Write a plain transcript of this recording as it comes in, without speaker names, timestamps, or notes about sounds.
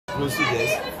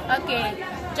procedures? Okay,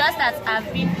 just as I've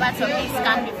been part of this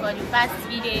camping for the past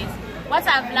 3 days, what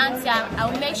I've learned here,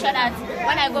 I will make sure that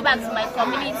when I go back to my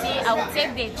community, I will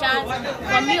take the chance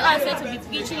for me also to be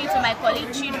preaching it to my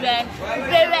colleague children,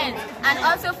 parents, and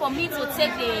also for me to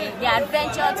take the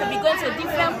adventure to be going to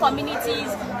different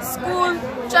communities, school,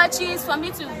 churches, for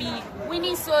me to be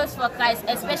winning souls for Christ,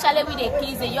 especially with the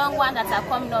kids, the young ones that are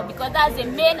coming up, because that's the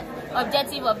main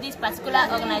objective of this particular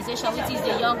organization, which is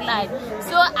the Young Life.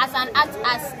 So as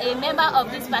a member of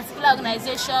this particular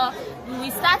organization, we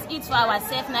start it for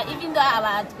ourselves now, even though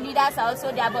our leaders are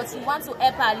also there, but we want to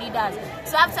help our leaders.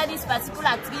 So after this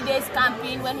particular 3 days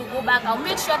camping, when we go back, I'll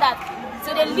make sure that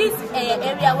to the least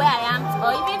area where I am,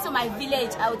 or even to my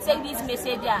village, I will take this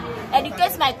message there,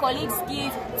 educate my colleagues'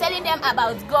 kids, telling them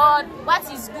about God, what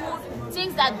is good,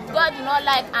 things that God do not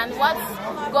like, and what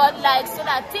God likes, so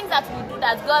that things that we do,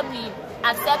 that God will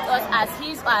accept us as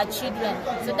His or our children.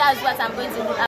 So that's what I'm going to do.